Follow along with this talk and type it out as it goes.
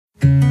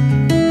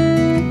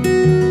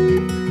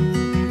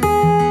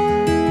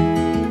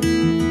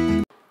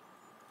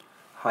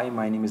Hi,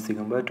 my name is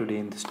Digambar. Today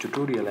in this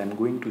tutorial I am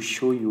going to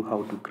show you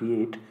how to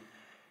create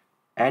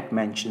add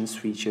mentions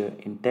feature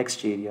in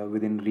Textarea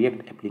within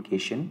React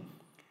application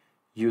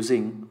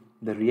using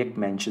the React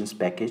mentions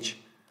package.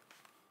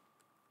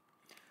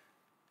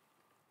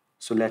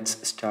 So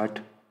let's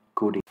start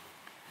coding.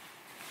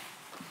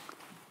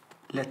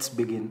 Let's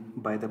begin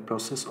by the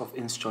process of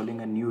installing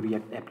a new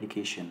React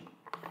application.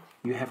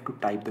 You have to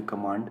type the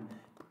command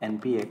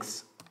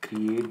npx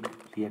create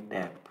react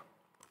app.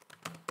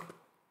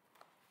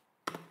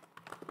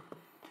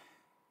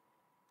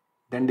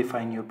 Then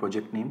define your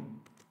project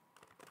name.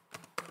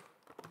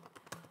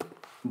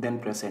 Then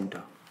press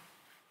enter.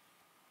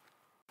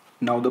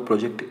 Now the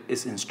project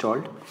is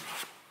installed.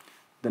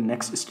 The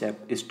next step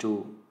is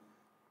to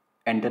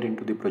enter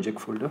into the project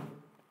folder.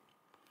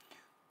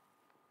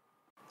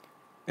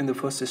 In the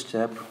first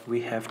step,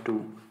 we have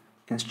to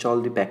install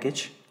the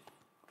package.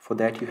 For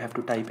that, you have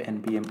to type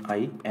npm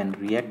I and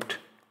react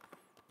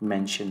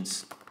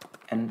mentions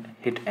and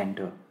hit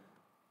enter.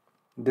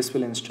 This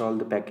will install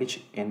the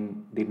package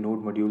in the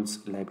node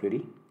modules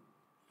library.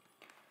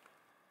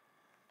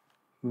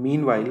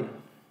 Meanwhile,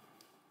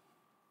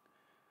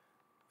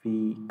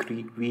 we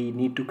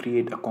need to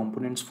create a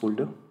components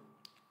folder,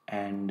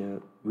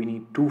 and we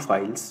need two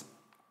files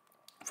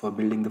for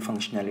building the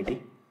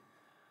functionality.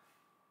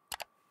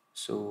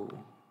 So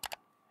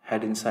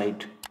head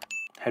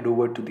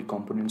over to the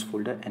components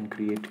folder and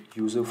create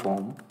user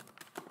form.js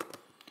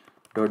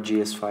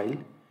file,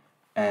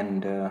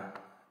 and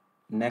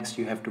next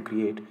you have to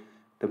create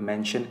the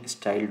mention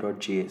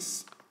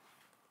style.js.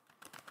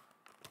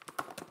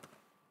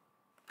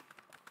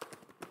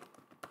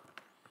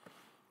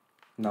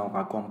 Now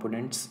our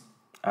components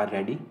are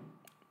ready.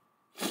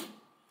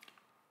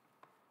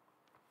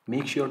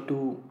 Make sure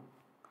to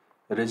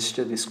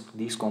register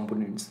these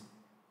components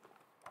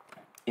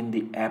in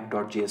the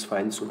app.js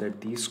file so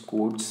that these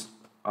codes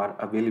are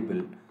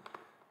available.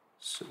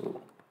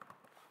 So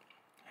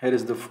here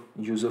is the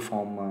user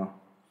form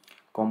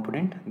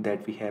component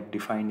that we have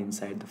defined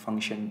inside the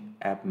function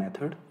app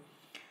method.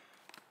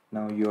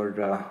 Now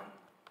your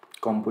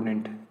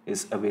component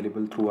is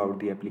available throughout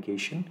the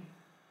application.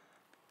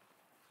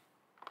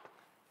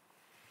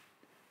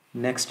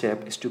 Next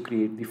step is to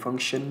create the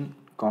function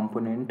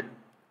component.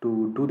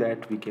 To do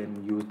that, we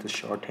can use the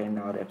shorthand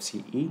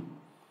RFCE.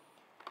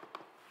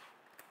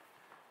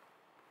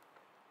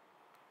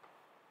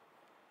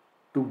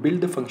 To build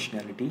the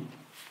functionality,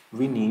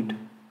 we need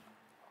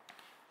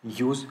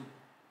use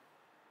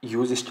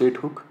state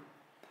hook,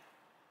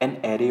 an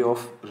array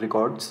of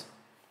records,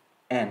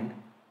 and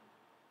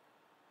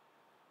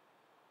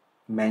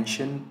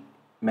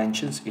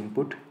mentions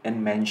input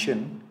and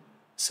mention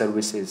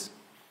services.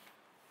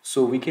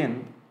 So we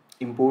can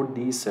import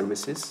these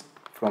services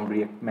from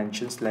React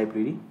mentions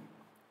library.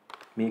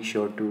 Make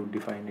sure to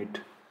define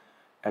it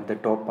at the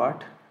top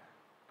part.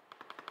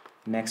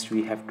 Next,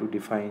 we have to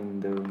define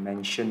the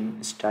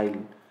mention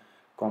style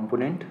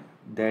component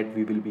that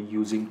we will be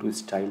using to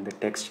style the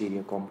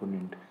Textarea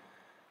component.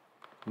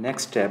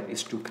 Next step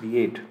is to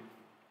create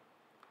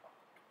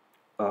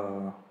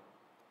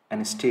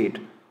an state.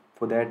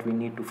 For that, we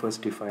need to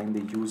first define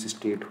the use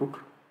state hook.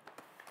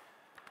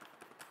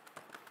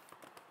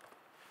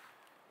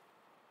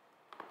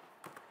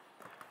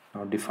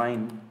 Now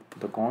define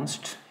the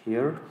const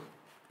here.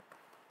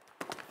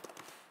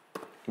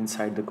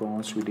 Inside the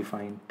const, we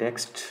define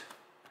text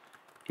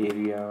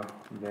area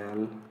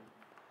val.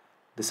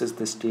 This is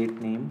the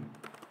state name.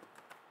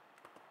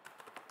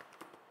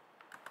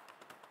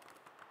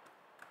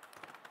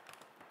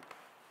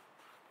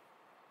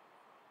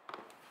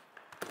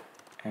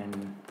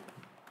 And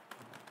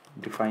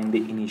define the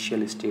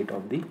initial state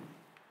of the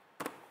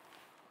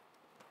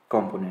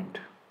component.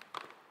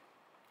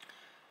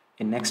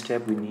 In next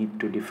step, we need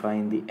to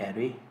define the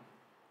array.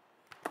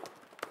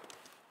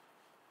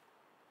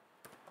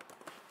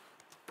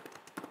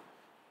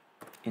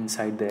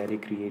 Inside the array,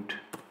 create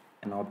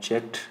an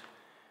object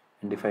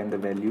and define the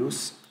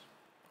values.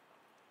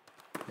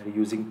 We are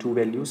using two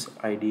values,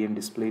 ID and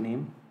display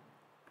name.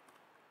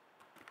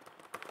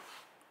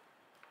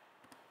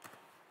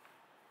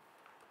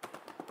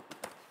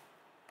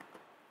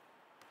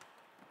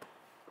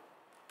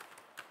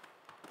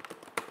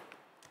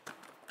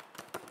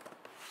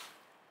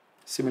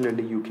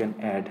 Similarly, you can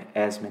add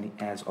as many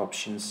as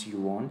options you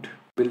want. To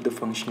build the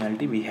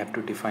functionality, we have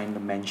to define the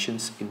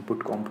mentions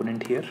input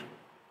component here.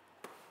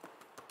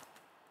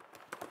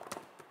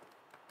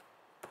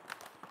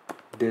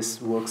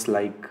 This works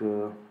like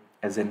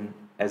as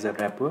a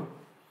wrapper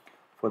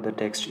for the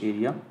text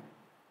area.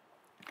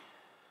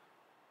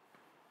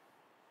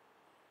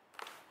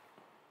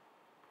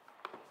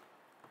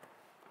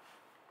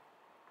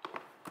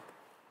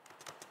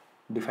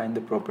 Define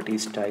the property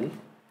style,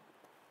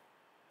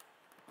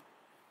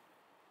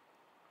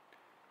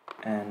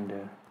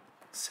 and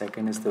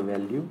second is the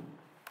value.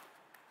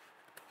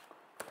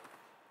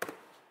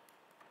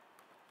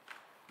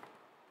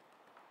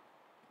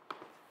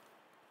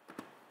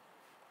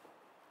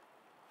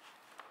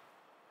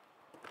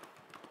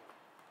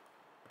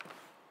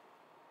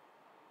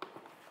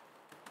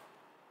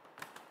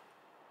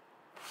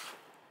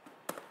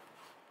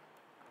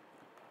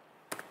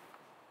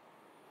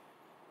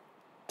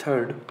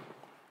 Third,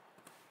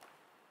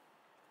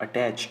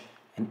 attach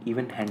an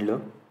event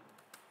handler.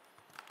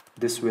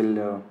 This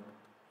will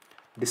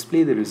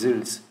display the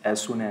results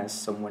as soon as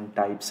someone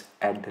types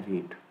 @.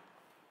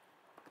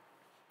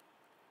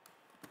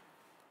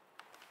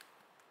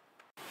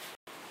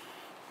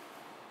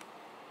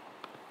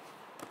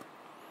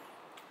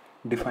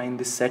 Define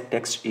the set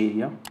text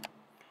area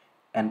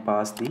and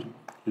pass the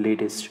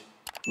latest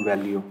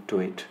value to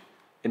it.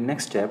 In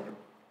next step,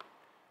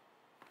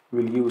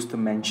 we'll use the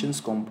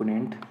mentions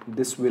component.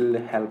 This will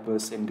help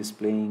us in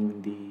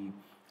displaying the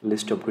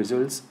list of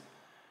results,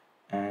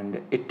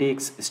 and it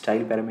takes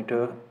style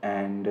parameter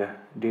and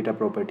data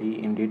property.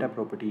 In data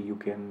property you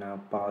can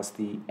pass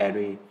the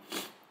array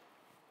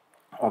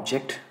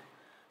object.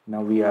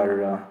 Now we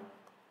are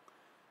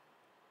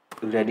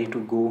ready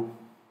to go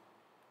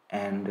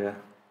and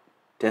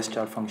test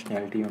our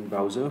functionality on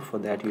browser. For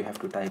that you have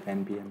to type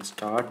npm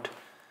start.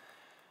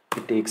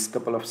 It takes a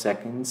couple of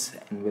seconds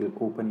and will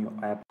open your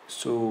app.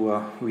 So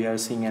we are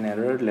seeing an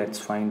error. Let's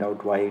find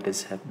out why it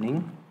is happening.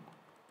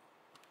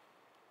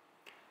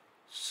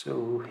 So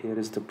here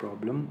is the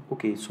problem.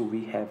 Okay, so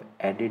we have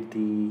added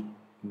the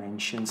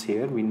mentions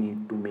here. We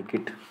need to make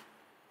it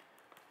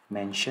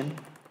mention.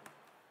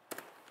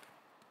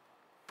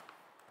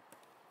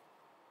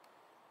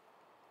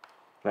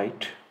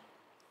 Right.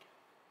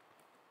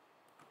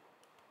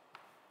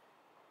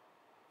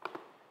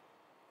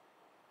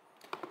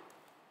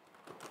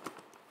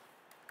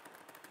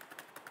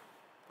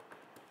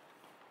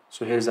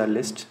 So here's our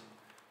list,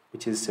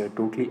 which is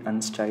totally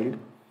unstyled.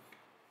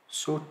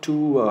 So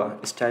to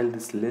style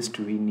this list,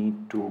 we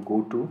need to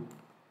go to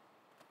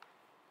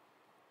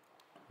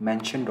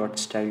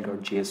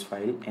mention.style.js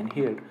file, and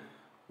here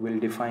we'll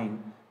define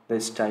the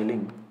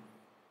styling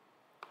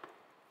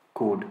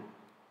code.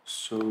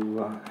 So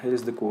here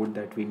is the code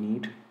that we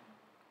need.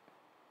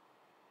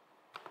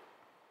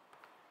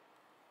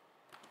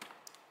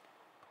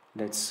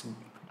 Let's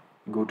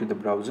go to the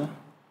browser,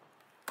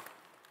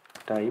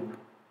 type.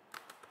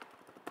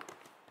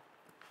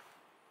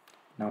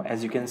 Now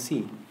as you can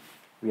see,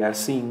 we are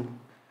seeing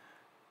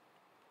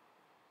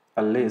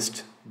a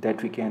list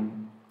that we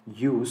can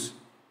use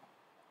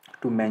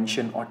to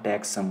mention or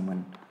tag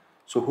someone.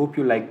 So hope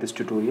you like this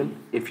tutorial.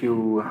 If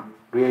you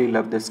really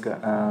love this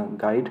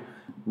guide,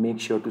 make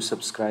sure to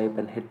subscribe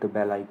and hit the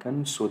bell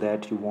icon so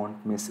that you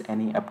won't miss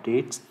any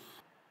updates.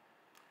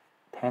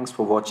 Thanks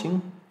for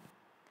watching.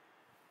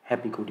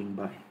 Happy coding.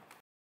 Bye.